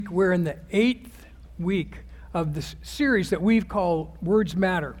we're in the 8th week of this series that we've called Words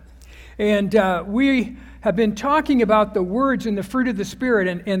Matter. And we have been talking about the words and the fruit of the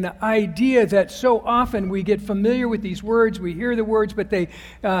Spirit and the idea that so often we get familiar with these words, we hear the words, but they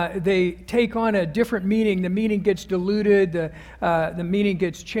take on a different meaning. The meaning gets diluted, the meaning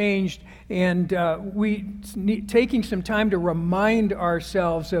gets changed, and taking some time to remind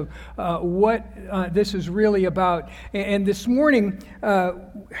ourselves of what this is really about. And this morning,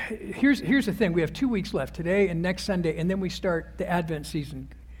 here's the thing. We have 2 weeks left, today and next Sunday, and then we start the Advent season.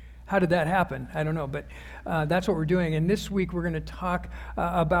 How did that happen? I don't know, but that's what we're doing. And this week we're going to talk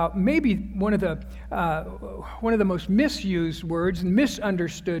about maybe one of the most misused words and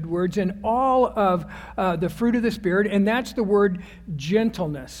misunderstood words in all of the fruit of the Spirit, and that's the word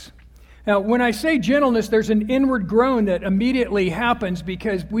gentleness. Now, when I say gentleness, there's an inward groan that immediately happens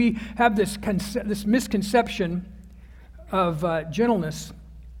because we have this misconception of gentleness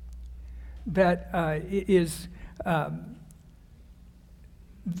that is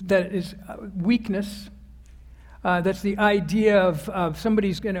weakness. That's the idea of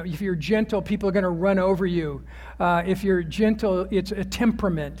somebody's going to, if you're gentle, people are going to run over you. If you're gentle, it's a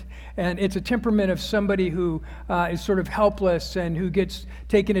temperament. And it's a temperament of somebody who is sort of helpless and who gets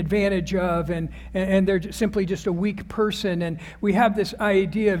taken advantage of, and they're simply just a weak person. And we have this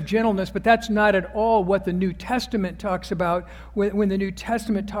idea of gentleness, but that's not at all what the New Testament talks about. When the New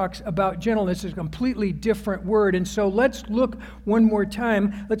Testament talks about gentleness, it's a completely different word. And so let's look one more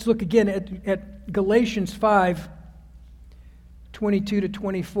time. Let's look again at Galatians 5, 22 to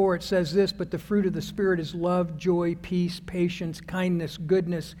 24. It says this, "But the fruit of the Spirit is love, joy, peace, patience, kindness,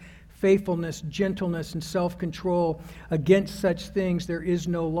 goodness, faithfulness, gentleness, and self-control. Against such things there is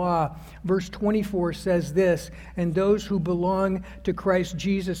no law." Verse 24 says this, "And those who belong to Christ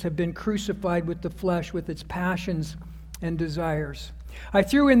Jesus have been crucified with the flesh, with its passions and desires." I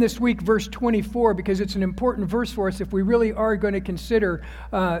threw in this week verse 24 because it's an important verse for us if we really are going to consider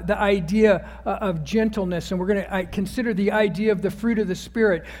the idea of gentleness, and we're going to consider the idea of the fruit of the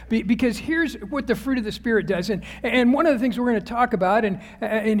Spirit. Because here's what the fruit of the Spirit does, and one of the things we're going to talk about,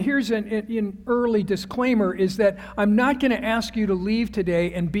 and here's an early disclaimer, is that I'm not going to ask you to leave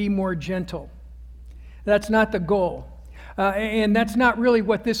today and be more gentle. That's not the goal. And that's not really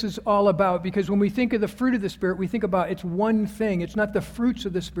what this is all about, because when we think of the fruit of the Spirit, we think about it's one thing. It's not the fruits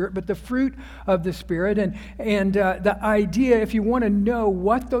of the Spirit, but the fruit of the Spirit. And the idea, if you want to know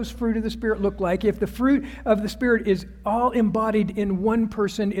what those fruit of the Spirit look like, if the fruit of the Spirit is all embodied in one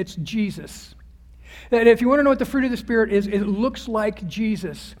person, it's Jesus. That if you want to know what the fruit of the Spirit is, it looks like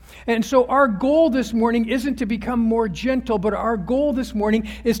Jesus. And so our goal this morning isn't to become more gentle, but our goal this morning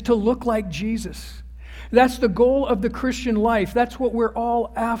is to look like Jesus. That's the goal of the Christian life. That's what we're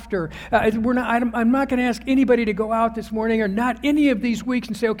all after. I'm not going to ask anybody to go out this morning, or not any of these weeks,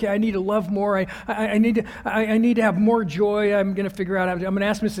 and say, okay, I need to love more. I need to have more joy. I'm going to figure out. I'm going to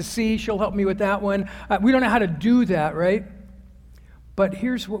ask Mrs. C. She'll help me with that one. We don't know how to do that, right? But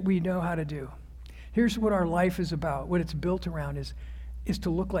here's what we know how to do. Here's what our life is about. What it's built around is to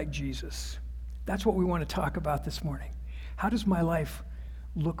look like Jesus. That's what we want to talk about this morning. How does my life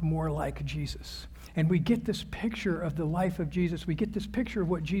look more like Jesus? And we get this picture of the life of Jesus. We get this picture of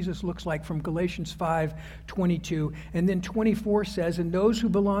what Jesus looks like from Galatians 5:22. And then 24 says, "And those who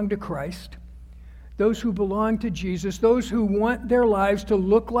belong to Christ, those who belong to Jesus, those who want their lives to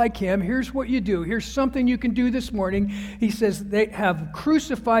look like Him, here's what you do. Here's something you can do this morning." He says they have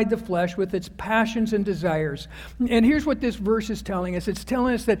crucified the flesh with its passions and desires. And here's what this verse is telling us. It's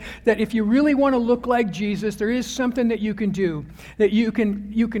telling us that if you really want to look like Jesus, there is something that you can do. That you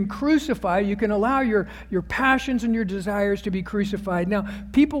can crucify, you can allow your passions and your desires to be crucified. Now,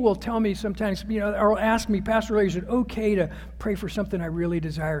 people will tell me sometimes, or ask me, "Pastor Ray, is it okay to pray for something I really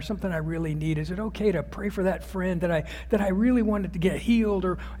desire, something I really need? Is it okay to pray for that friend that I really wanted to get healed?"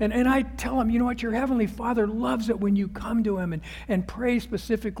 And I tell them, you know what, your Heavenly Father loves it when you come to Him and pray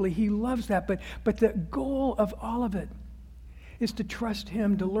specifically. He loves that. But the goal of all of it is to trust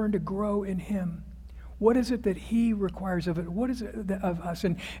Him, to learn to grow in Him. What is it that He requires of it? What is it of us?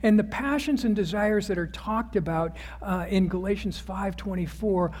 And the passions and desires that are talked about in Galatians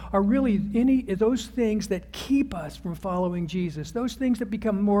 5:24 are really those things that keep us from following Jesus, those things that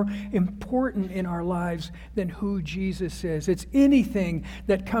become more important in our lives than who Jesus is. It's anything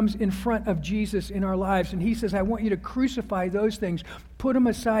that comes in front of Jesus in our lives. And He says, I want you to crucify those things. Put them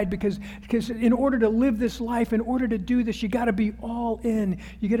aside because in order to live this life, in order to do this, you got to be all in.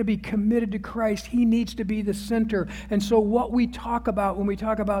 You got to be committed to Christ. He needs to be the center. And so what we talk about when we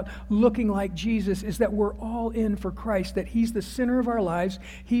talk about looking like Jesus is that we're all in for Christ, that he's the center of our lives.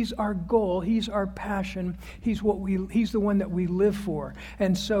 He's our goal. He's our passion. He's the one that we live for.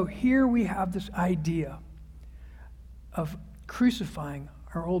 And so here we have this idea of crucifying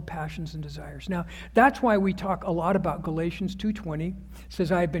our old passions and desires. Now, that's why we talk a lot about Galatians 2:20. It says,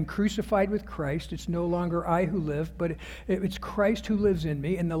 I have been crucified with Christ. It's no longer I who live, but it's Christ who lives in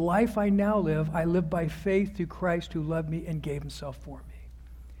me. And the life I now live, I live by faith through Christ who loved me and gave himself for me.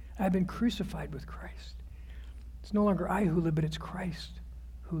 I've been crucified with Christ. It's no longer I who live, but it's Christ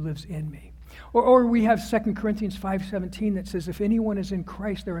who lives in me. Or we have 2 Corinthians 5:17 that says, if anyone is in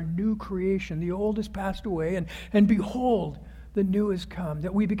Christ, they're a new creation. The old has passed away, and behold, the new has come,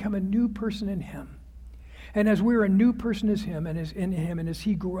 that we become a new person in him. And as we're a new person as him and is in him, and as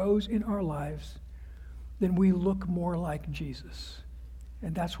he grows in our lives, then we look more like Jesus.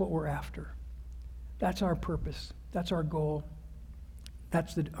 And that's what we're after. That's our purpose. That's our goal.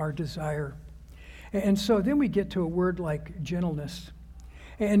 That's our desire. And so then we get to a word like gentleness.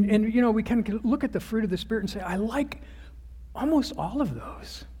 And we can look at the fruit of the Spirit and say, I like almost all of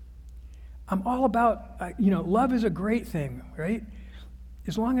those. I'm all about, love is a great thing, right?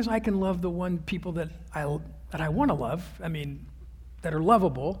 As long as I can love the people that I want to love, that are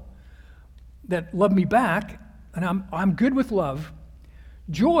lovable, that love me back, and I'm good with love.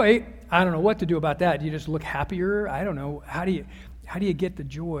 Joy, I don't know what to do about that. You just look happier. I don't know. How do you get the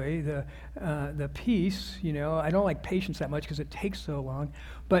joy, the peace? I don't like patience that much because it takes so long.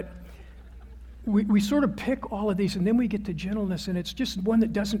 But we sort of pick all of these, and then we get to gentleness, and it's just one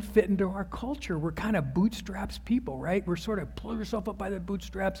that doesn't fit into our culture. We're kind of bootstraps people, right? We're sort of pull yourself up by the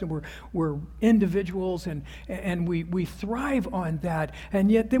bootstraps, and we're individuals, and we thrive on that.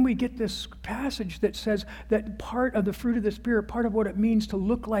 And yet then we get this passage that says that part of the fruit of the Spirit, part of what it means to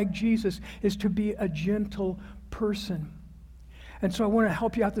look like Jesus, is to be a gentle person. And so I want to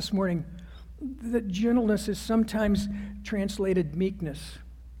help you out this morning. That gentleness is sometimes translated meekness.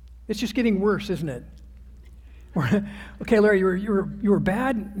 It's just getting worse, isn't it? Okay, Larry, you were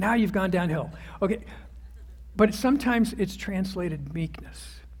bad. Now you've gone downhill. Okay, but sometimes it's translated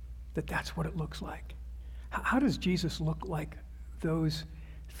meekness. That's what it looks like. How does Jesus look like those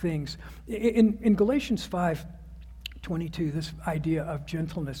things? In Galatians 5:22, this idea of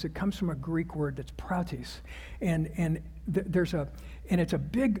gentleness, it comes from a Greek word that's pratis, and it's a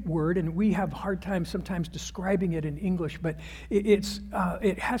big word, and we have a hard time sometimes describing it in English, but it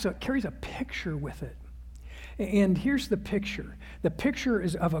carries a picture with it. And here's the picture. The picture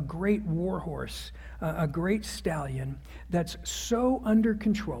is of a great war horse, a great stallion that's so under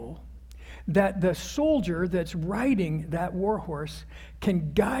control that the soldier that's riding that war horse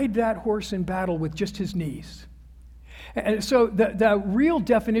can guide that horse in battle with just his knees. And so the real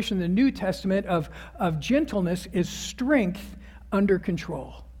definition in the New Testament of gentleness is strength under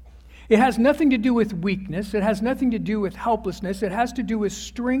control. It has nothing to do with weakness. It has nothing to do with helplessness. It has to do with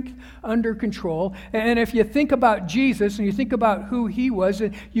strength under control. And if you think about Jesus and you think about who he was,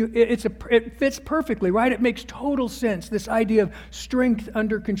 it fits perfectly, right? It makes total sense, this idea of strength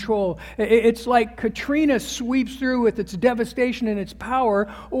under control. It's like Katrina sweeps through with its devastation and its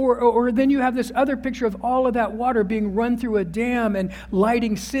power, or then you have this other picture of all of that water being run through a dam and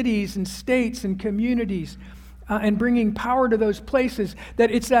lighting cities and states and communities. And bringing power to those places,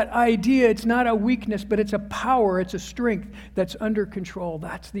 that it's that idea, it's not a weakness, but it's a power, it's a strength that's under control.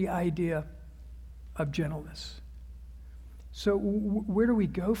 That's the idea of gentleness. So where do we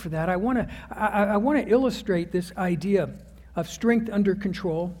go for that? I want to illustrate this idea of strength under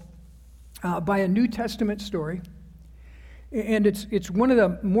control by a New Testament story. And it's one of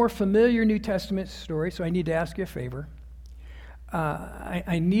the more familiar New Testament stories, so I need to ask you a favor.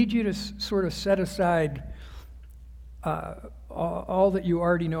 I need you to sort of set aside all that you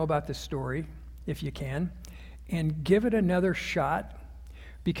already know about this story, if you can, and give it another shot,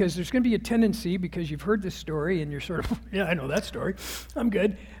 because there's going to be a tendency, because you've heard this story and you're sort of, yeah, I know that story, I'm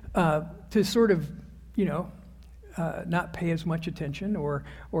good, to sort of, not pay as much attention or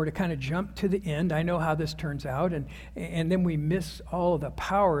to kind of jump to the end. I know how this turns out, and then we miss all of the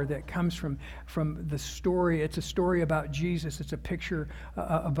power that comes from the story. It's a story about Jesus. It's a picture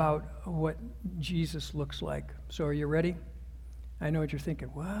about what Jesus looks like. So are you ready? I know what you're thinking.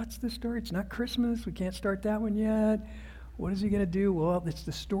 What's the story? It's not Christmas. We can't start that one yet. What is he going to do? Well, it's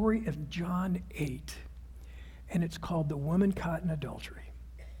the story of John 8, and it's called The Woman Caught in Adultery.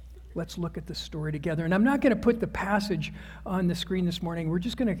 Let's look at the story together. And I'm not going to put the passage on the screen this morning. We're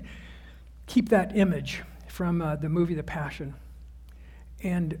just going to keep that image from the movie The Passion.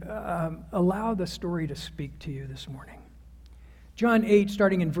 and allow the story to speak to you this morning. John 8,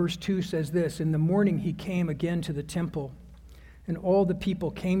 starting in verse 2, says this: "In the morning he came again to the temple, and all the people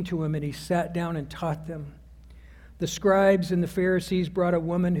came to him, and he sat down and taught them. The scribes and the Pharisees brought a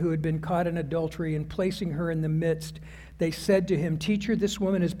woman who had been caught in adultery, and placing her in the midst, they said to him, 'Teacher, this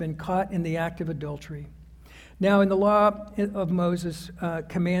woman has been caught in the act of adultery. Now in the law of Moses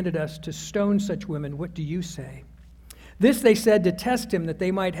commanded us to stone such women. What do you say?' This they said to test him, that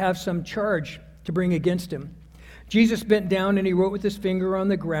they might have some charge to bring against him. Jesus bent down and he wrote with his finger on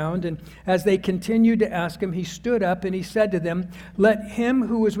the ground, and as they continued to ask him, he stood up and he said to them, 'Let him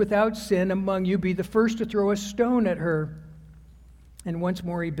who is without sin among you be the first to throw a stone at her.' And once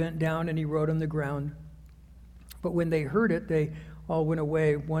more he bent down and he wrote on the ground. But when they heard it, they all went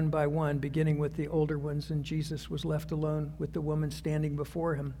away one by one, beginning with the older ones, and Jesus was left alone with the woman standing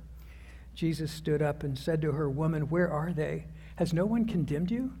before him. Jesus stood up and said to her, 'Woman, where are they? Has no one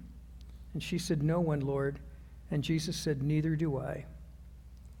condemned you?' And she said, 'No one, Lord.' And Jesus said, 'Neither do I.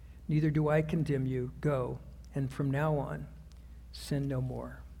 Neither do I condemn you. Go, and from now on, sin no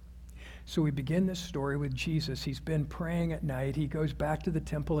more.'" So we begin this story with Jesus. He's been praying at night. He goes back to the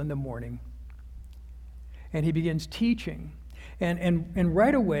temple in the morning, and he begins teaching. And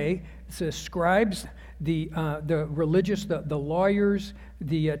right away, the scribes, the religious, the lawyers,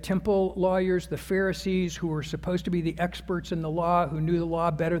 the temple lawyers, the Pharisees, who were supposed to be the experts in the law, who knew the law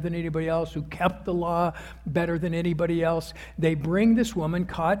better than anybody else, who kept the law better than anybody else, they bring this woman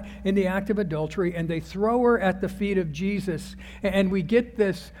caught in the act of adultery, and they throw her at the feet of Jesus. And we get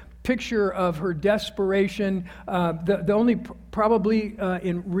this picture of her desperation. The only, probably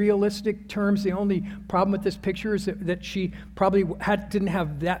in realistic terms, the only problem with this picture is that she probably didn't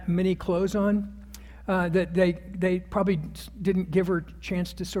have that many clothes on. That they probably didn't give her a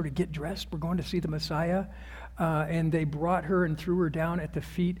chance to sort of get dressed. We're going to see the Messiah. And they brought her and threw her down at the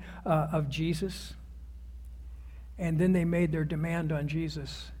feet of Jesus. And then they made their demand on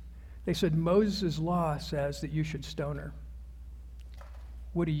Jesus. They said, "Moses' law says that you should stone her.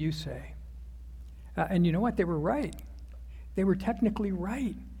 What do you say?" And you know what? They were right. They were technically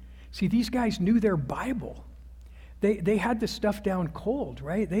right. See, these guys knew their Bible. They had this stuff down cold,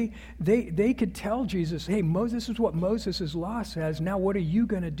 right? They could tell Jesus, "Hey, this is what Moses' law says. Now what are you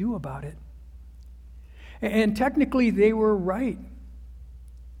going to do about it?" And technically they were right.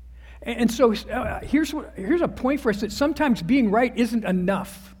 And so here's a point for us, that sometimes being right isn't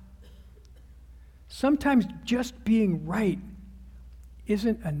enough. Sometimes just being right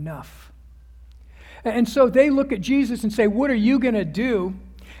isn't enough. And so they look at Jesus and say, "What are you going to do?"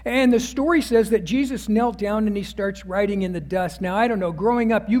 And the story says that Jesus knelt down and he starts writing in the dust. Now, I don't know,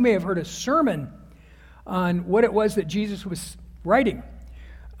 growing up, you may have heard a sermon on what it was that Jesus was writing.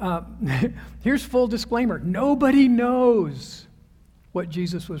 Here's full disclaimer: nobody knows what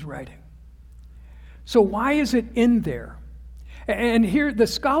Jesus was writing. So why is it in there? And here, the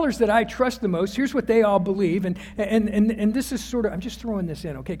scholars that I trust the most, here's what they all believe. And this is sort of, I'm just throwing this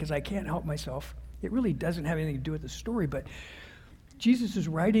in, okay, because I can't help myself. It really doesn't have anything to do with the story, but Jesus is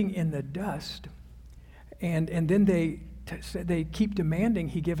writing in the dust, and then they keep demanding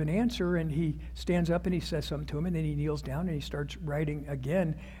he give an answer, and he stands up and he says something to him, and then he kneels down and he starts writing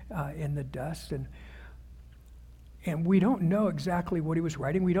again in the dust. And we don't know exactly what he was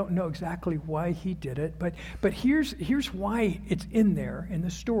writing. We don't know exactly why he did it. But here's why it's in there in the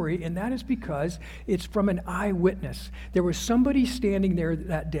story, and that is because it's from an eyewitness. There was somebody standing there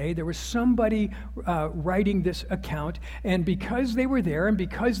that day. There was somebody writing this account, and because they were there and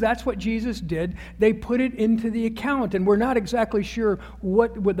because that's what Jesus did, they put it into the account. And we're not exactly sure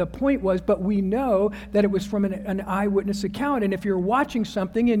what the point was, but we know that it was from an eyewitness account. And if you're watching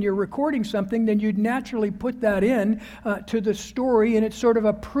something and you're recording something, then you'd naturally put that in to the story, and it's sort of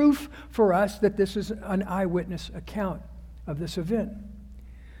a proof for us that this is an eyewitness account of this event.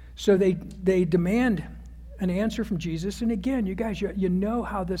 So they demand an answer from Jesus, and again, you guys, you know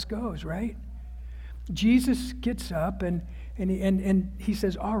how this goes, right? Jesus gets up and he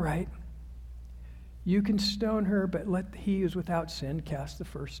says, "All right, you can stone her, but let he who's without sin cast the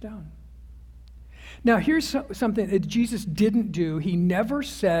first stone." Now, here's something that Jesus didn't do. He never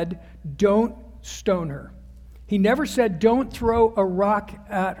said, "Don't stone her." He never said, "Don't throw a rock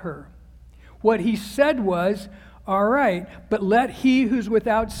at her." What he said was, all right, but let he who's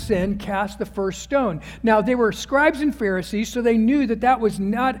without sin cast the first stone. Now, they were scribes and Pharisees, so they knew that that was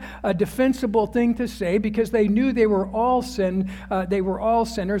not a defensible thing to say because they knew they were all they were all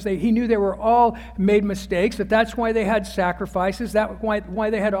sinners. He knew they were all made mistakes, that's why they had sacrifices, that's why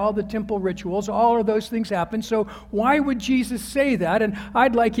they had all the temple rituals. All of those things happened. So why would Jesus say that? And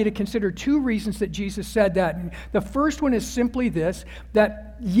I'd like you to consider two reasons that Jesus said that. And the first one is simply this,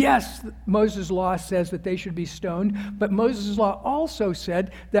 that yes, Moses' law says that they should be stoned, but Moses' law also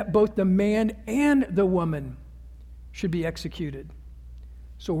said that both the man and the woman should be executed.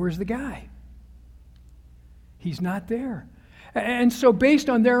 So where's the guy? He's not there. And so based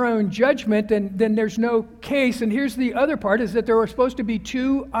on their own judgment, then there's no case. And here's the other part, is that there were supposed to be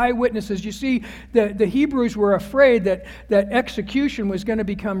two eyewitnesses. You see, the Hebrews were afraid that execution was going to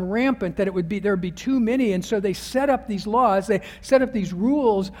become rampant, that there would be too many. And so they set up these laws, they set up these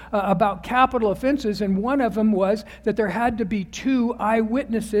rules about capital offenses. And one of them was that there had to be two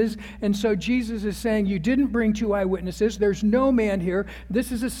eyewitnesses. And so Jesus is saying, you didn't bring two eyewitnesses. There's no man here.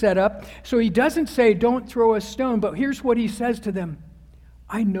 This is a setup. So he doesn't say, don't throw a stone. But here's what he says to them,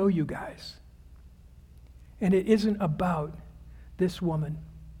 I know you guys. And it isn't about this woman.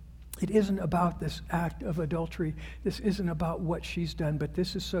 It isn't about this act of adultery. This isn't about what she's done, but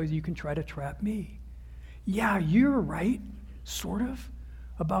this is so you can try to trap me. Yeah, you're right, sort of,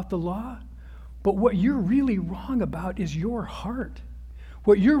 about the law, but what you're really wrong about is your heart.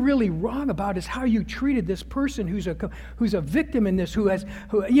 What you're really wrong about is how you treated this person who's a victim in this, who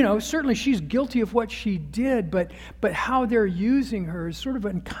certainly she's guilty of what she did, but how they're using her is sort of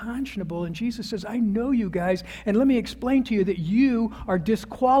unconscionable. And Jesus says, I know you guys, and let me explain to you that you are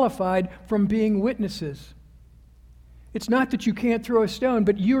disqualified from being witnesses. It's not that you can't throw a stone,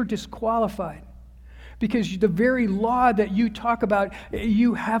 but you're disqualified. Because the very law that you talk about,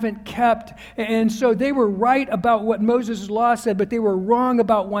 you haven't kept. And so they were right about what Moses' law said, but they were wrong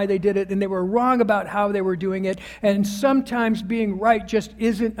about why they did it, and they were wrong about how they were doing it. And sometimes being right just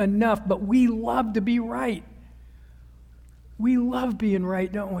isn't enough, but we love to be right. We love being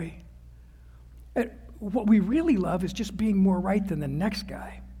right, don't we? And what we really love is just being more right than the next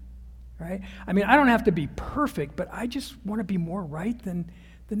guy, right? I mean, I don't have to be perfect, but I just want to be more right than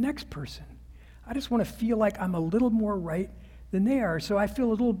the next person. I just want to feel like I'm a little more right than they are, so I feel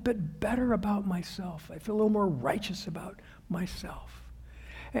a little bit better about myself. I feel a little more righteous about myself.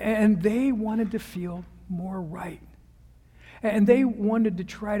 And they wanted to feel more right. And they wanted to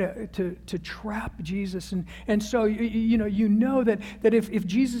try to trap Jesus. And so, you know that if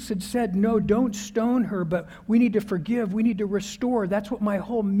Jesus had said, no, don't stone her, but we need to forgive, we need to restore, that's what my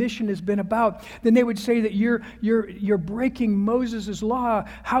whole mission has been about, then they would say that you're breaking Moses' law.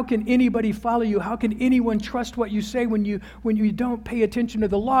 How can anybody follow you? How can anyone trust what you say when you don't pay attention to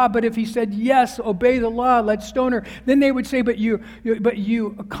the law? But if he said, yes, obey the law, let's stone her, then they would say, but you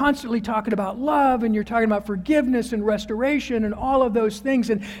are constantly talking about love, and you're talking about forgiveness and restoration, and all of those things,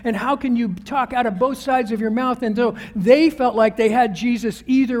 and how can you talk out of both sides of your mouth? And so they felt like they had Jesus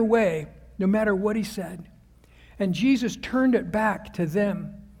either way, no matter what he said. And Jesus turned it back to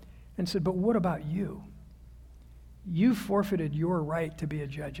them and said, but what about you? You forfeited your right to be a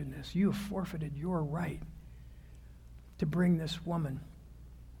judge in this. You have forfeited your right to bring this woman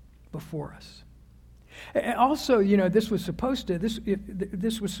before us. And also, this was supposed to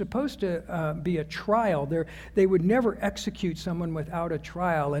be a trial. They would never execute someone without a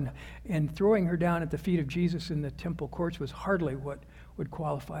trial, and throwing her down at the feet of Jesus in the temple courts was hardly what would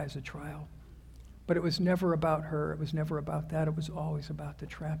qualify as a trial. But it was never about her. It was never about that. It was always about to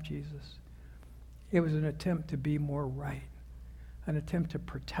trap Jesus. It was an attempt to be more right, an attempt to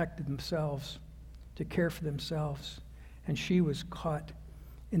protect themselves, to care for themselves, and she was caught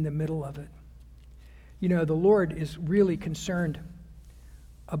in the middle of it. The Lord is really concerned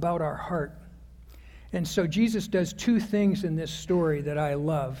about our heart. And so Jesus does two things in this story that I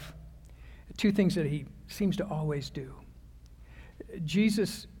love, two things that he seems to always do.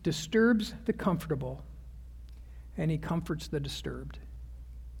 Jesus disturbs the comfortable, and he comforts the disturbed.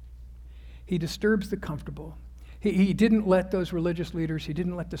 He disturbs the comfortable. He didn't let those religious leaders, he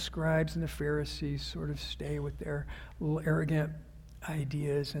didn't let the scribes and the Pharisees sort of stay with their little arrogant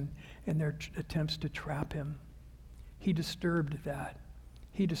ideas and their attempts to trap him. He disturbed that.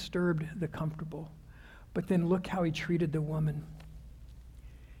 He disturbed the comfortable. But then look how he treated the woman.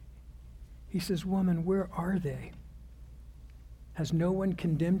 He says, woman, where are they? Has no one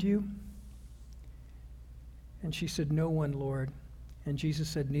condemned you? And she said, no one, Lord. And Jesus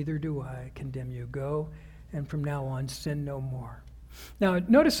said, neither do I condemn you. Go, and from now on, sin no more. Now,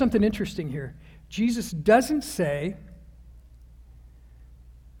 notice something interesting here. Jesus doesn't say,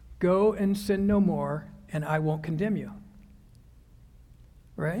 go and sin no more, and I won't condemn you.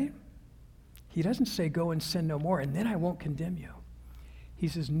 Right? He doesn't say go and sin no more, and then I won't condemn you. He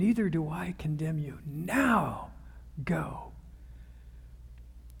says, neither do I condemn you. Now go.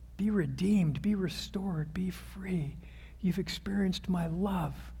 Be redeemed, be restored, be free. You've experienced my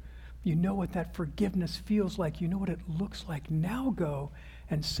love. You know what that forgiveness feels like. You know what it looks like. Now go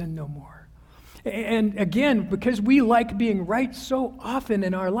and sin no more. And again, because we like being right so often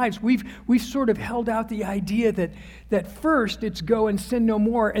in our lives, we've sort of held out the idea that first it's go and sin no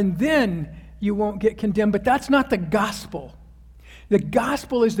more, and then you won't get condemned. But that's not the gospel. The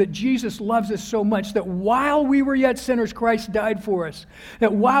gospel is that Jesus loves us so much that while we were yet sinners, Christ died for us.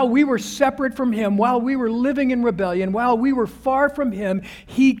 That while we were separate from him, while we were living in rebellion, while we were far from him,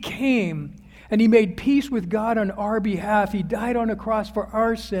 he came and he made peace with God on our behalf. He died on a cross for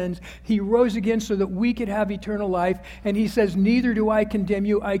our sins. He rose again so that we could have eternal life. And he says, neither do I condemn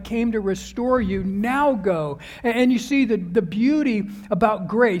you. I came to restore you. Now go. And you see the beauty about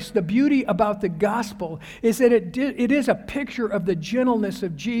grace, the beauty about the gospel is that it is a picture of the gentleness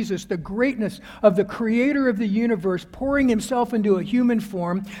of Jesus, the greatness of the creator of the universe, pouring himself into a human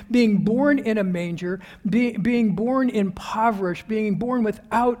form, being born in a manger, being born impoverished, being born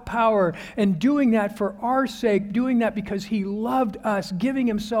without power, and doing that for our sake, doing that because he loved us, giving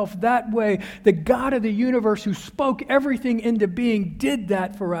himself that way. The God of the universe who spoke everything into being did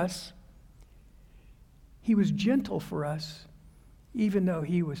that for us. He was gentle for us, even though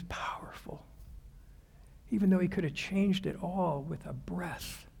he was powerful, even though he could have changed it all with a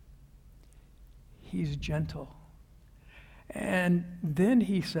breath. He's gentle. And then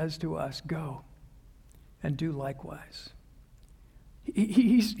he says to us, go and do likewise.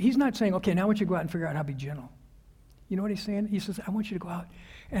 He's not saying, okay, now I want you to go out and figure out how to be gentle. You know what he's saying? He says, I want you to go out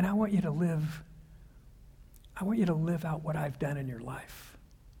and I want you to live out what I've done in your life.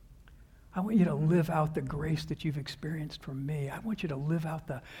 I want you to live out the grace that you've experienced from me. I want you to live out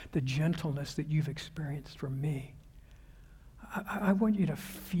the gentleness that you've experienced from me. I want you to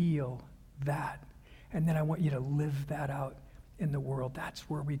feel that, and then I want you to live that out in the world. That's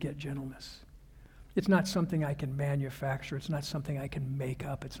where we get gentleness. It's not something I can manufacture. It's not something I can make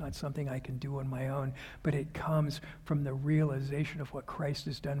up. It's not something I can do on my own. But it comes from the realization of what Christ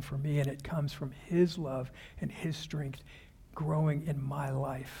has done for me, and it comes from his love and his strength growing in my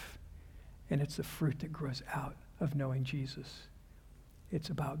life. And it's the fruit that grows out of knowing Jesus.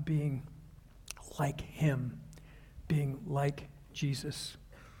 It's about being like him, being like Jesus.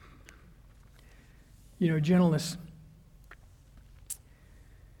 You know, gentleness,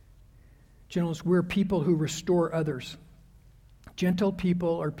 we're people who restore others. Gentle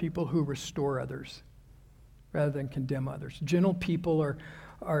people are people who restore others rather than condemn others. Gentle people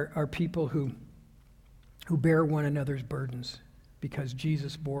are people who bear one another's burdens because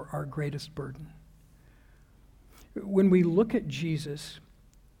Jesus bore our greatest burden. When we look at Jesus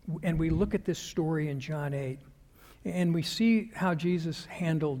and we look at this story in John 8 and we see how Jesus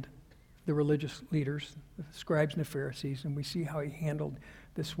handled the religious leaders, the scribes and the Pharisees, and we see how he handled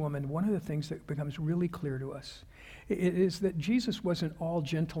this woman, one of the things that becomes really clear to us is that Jesus wasn't all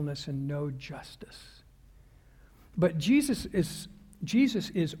gentleness and no justice. But Jesus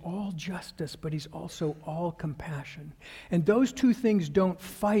is all justice, but he's also all compassion. And those two things don't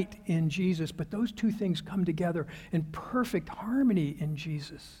fight in Jesus, but those two things come together in perfect harmony in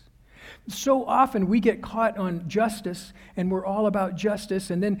Jesus. So often we get caught on justice and we're all about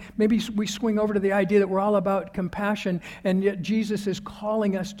justice, and then maybe we swing over to the idea that we're all about compassion, and yet Jesus is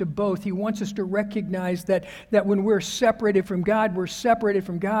calling us to both. He wants us to recognize that when we're separated from God, we're separated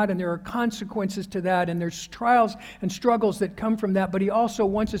from God, and there are consequences to that, and there's trials and struggles that come from that, but he also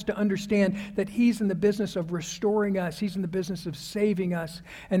wants us to understand that he's in the business of restoring us, he's in the business of saving us,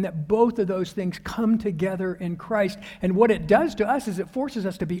 and that both of those things come together in Christ. And what it does to us is it forces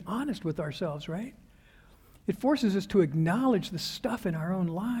us to be honest with ourselves, right? It forces us to acknowledge the stuff in our own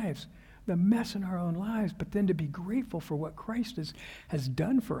lives, the mess in our own lives, but then to be grateful for what Christ has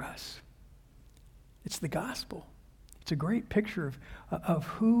done for us. It's the gospel. It's a great picture of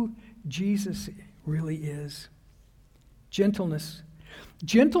who Jesus really is. Gentleness.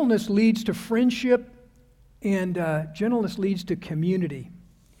 Gentleness leads to friendship, and gentleness leads to community.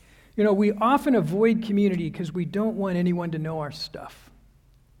 You know, we often avoid community because we don't want anyone to know our stuff.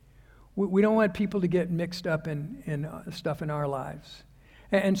 We don't want people to get mixed up in stuff in our lives.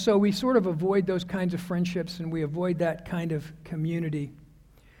 And so we sort of avoid those kinds of friendships, and we avoid that kind of community.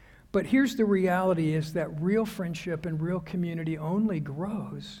 But here's the reality, is that real friendship and real community only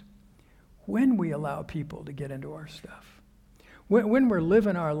grows when we allow people to get into our stuff. When we're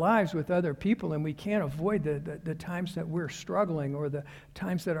living our lives with other people and we can't avoid the times that we're struggling, or the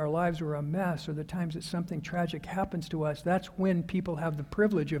times that our lives are a mess, or the times that something tragic happens to us, that's when people have the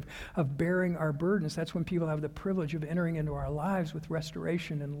privilege of bearing our burdens. That's when people have the privilege of entering into our lives with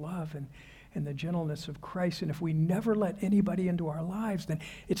restoration and love and the gentleness of Christ. And if we never let anybody into our lives, then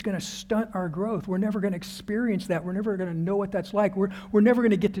it's going to stunt our growth. We're never going to experience that. We're never going to know what that's like. We're never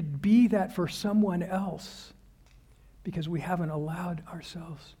going to get to be that for someone else, because we haven't allowed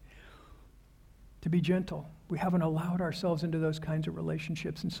ourselves to be gentle. We haven't allowed ourselves into those kinds of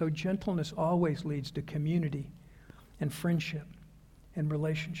relationships. And so gentleness always leads to community and friendship and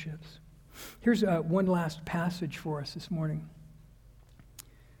relationships. Here's one last passage for us this morning.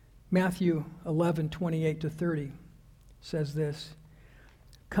 Matthew 11:28-30 says this: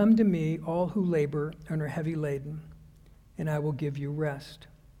 "Come to me, all who labor and are heavy laden, and I will give you rest.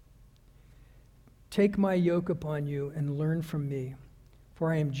 Take my yoke upon you and learn from me,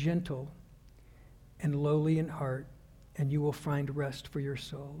 for I am gentle and lowly in heart, and you will find rest for your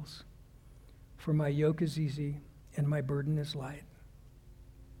souls. For my yoke is easy and my burden is light.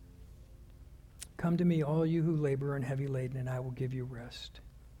 Come to me, all you who labor and heavy laden, and I will give you rest.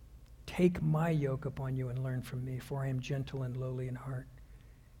 Take my yoke upon you and learn from me, for I am gentle and lowly in heart,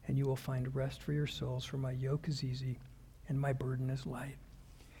 and you will find rest for your souls, for my yoke is easy and my burden is light."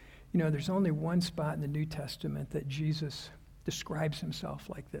 You know, there's only one spot in the New Testament that Jesus describes himself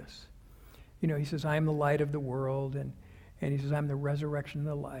like this. You know, he says, "I am the light of the world," and he says, "I'm the resurrection and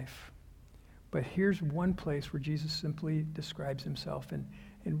the life." But here's one place where Jesus simply describes himself in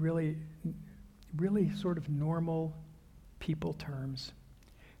really sort of normal people terms.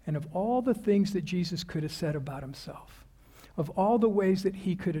 And of all the things that Jesus could have said about himself, of all the ways that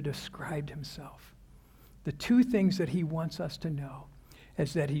he could have described himself, the two things that he wants us to know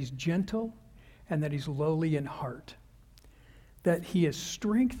is that he's gentle and that he's lowly in heart, that he has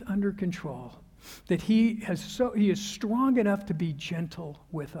strength under control, that he is strong enough to be gentle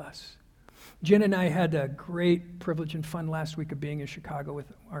with us. Jen and I had a great privilege and fun last week of being in Chicago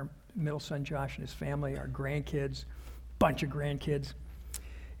with our middle son Josh and his family, our grandkids, bunch of grandkids,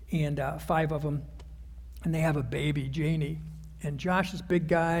 and 5 of them, and they have a baby, Janie. And Josh is a big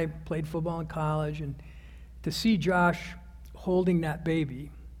guy, played football in college, and to see Josh holding that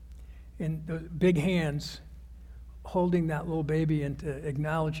baby and the big hands holding that little baby and to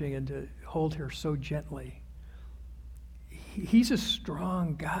acknowledging and to hold her so gently. He's a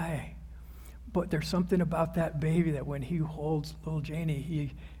strong guy, but there's something about that baby that when he holds little Janie,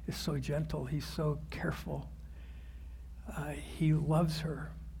 he is so gentle. He's so careful. He loves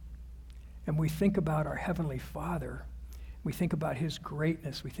her. And we think about our Heavenly Father. We think about his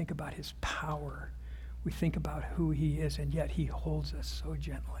greatness. We think about his power. We think about who he is, and yet he holds us so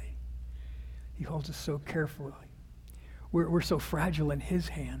gently. He holds us so carefully. We're so fragile in his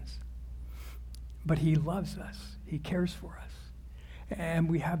hands. But he loves us. He cares for us. And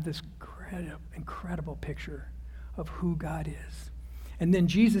we have this incredible picture of who God is. And then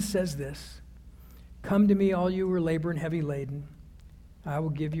Jesus says this: "Come to me, all you who are labor and heavy laden. I will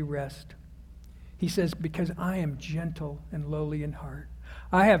give you rest." He says, "Because I am gentle and lowly in heart.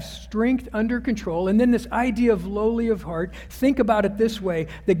 I have strength under control." And then this idea of lowly of heart, think about it this way: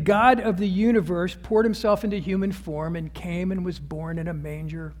 the God of the universe poured himself into human form and came and was born in a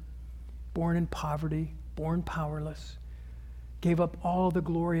manger, born in poverty, born powerless, gave up all the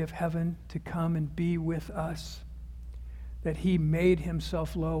glory of heaven to come and be with us, that he made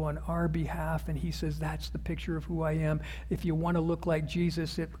himself low on our behalf. And he says, that's the picture of who I am. If you want to look like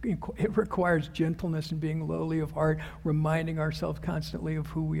Jesus, it requires gentleness and being lowly of heart, reminding ourselves constantly of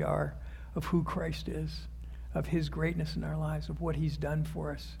who we are, of who Christ is, of his greatness in our lives, of what he's done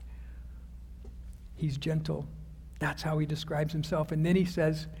for us. He's gentle. That's how he describes himself. And then he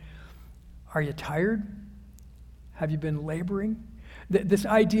says, are you tired? Have you been laboring? This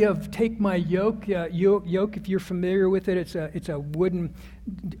idea of take my yoke, yoke, if you're familiar with it, it's a wooden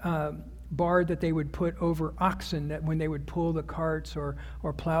bar that they would put over oxen that when they would pull the carts or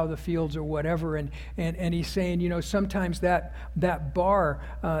plow the fields or whatever. And he's saying, you know, sometimes that bar,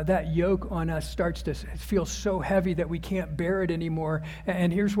 that yoke on us starts to feel so heavy that we can't bear it anymore.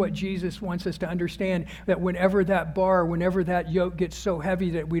 And here's what Jesus wants us to understand, that whenever that yoke gets so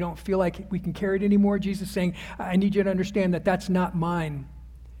heavy that we don't feel like we can carry it anymore, Jesus is saying, I need you to understand that that's not mine.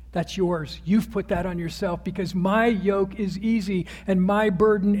 That's yours. You've put that on yourself, because my yoke is easy and my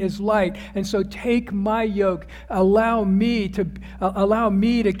burden is light. And so take my yoke. Allow me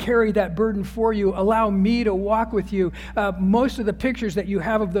to carry that burden for you. Allow me to walk with you. Most of the pictures that you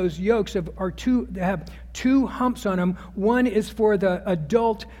have of those yokes have two humps on them. One is for the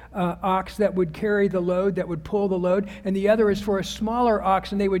adult ox that would carry the load, that would pull the load, and the other is for a smaller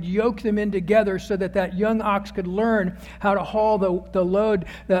ox, and they would yoke them in together so that that young ox could learn how to haul the load.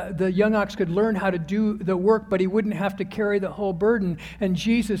 The young ox could learn how to do the work, but he wouldn't have to carry the whole burden. And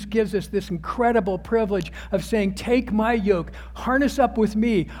Jesus gives us this incredible privilege of saying, take my yoke, harness up with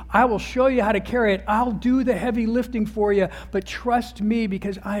me. I will show you how to carry it. I'll do the heavy lifting for you, but trust me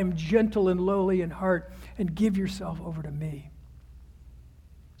because I am gentle and lowly in heart, and give yourself over to me.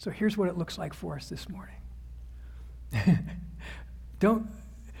 So here's what it looks like for us this morning. Don't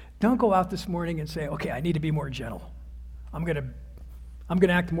go out this morning and say, okay, I need to be more gentle. I'm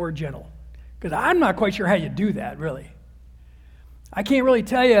gonna act more gentle. Because I'm not quite sure how you do that, really. I can't really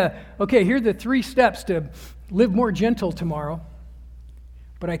tell you, okay, here are the 3 steps to live more gentle tomorrow.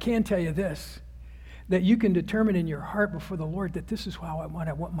 But I can tell you this, that you can determine in your heart before the Lord that this is how I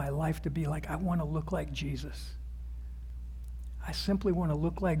want my life to be like. I want to look like Jesus. I simply want to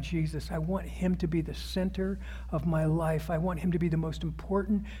look like Jesus. I want him to be the center of my life. I want him to be the most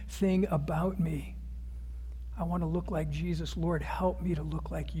important thing about me. I want to look like Jesus. Lord, help me to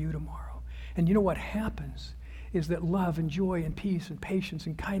look like you tomorrow. And you know what happens is that love and joy and peace and patience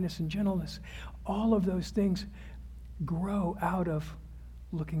and kindness and gentleness, all of those things grow out of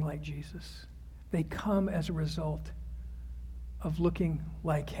looking like Jesus. They come as a result of looking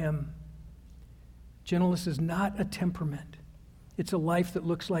like him. Gentleness is not a temperament. It's a life that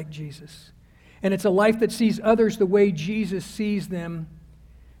looks like Jesus. And it's a life that sees others the way Jesus sees them.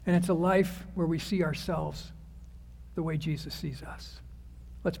 And it's a life where we see ourselves the way Jesus sees us.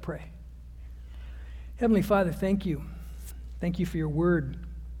 Let's pray. Heavenly Father, thank you. Thank you for your word.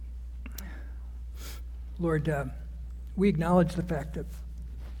 Lord, we acknowledge the fact that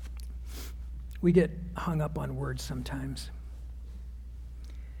we get hung up on words sometimes.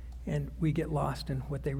 And we get lost in what they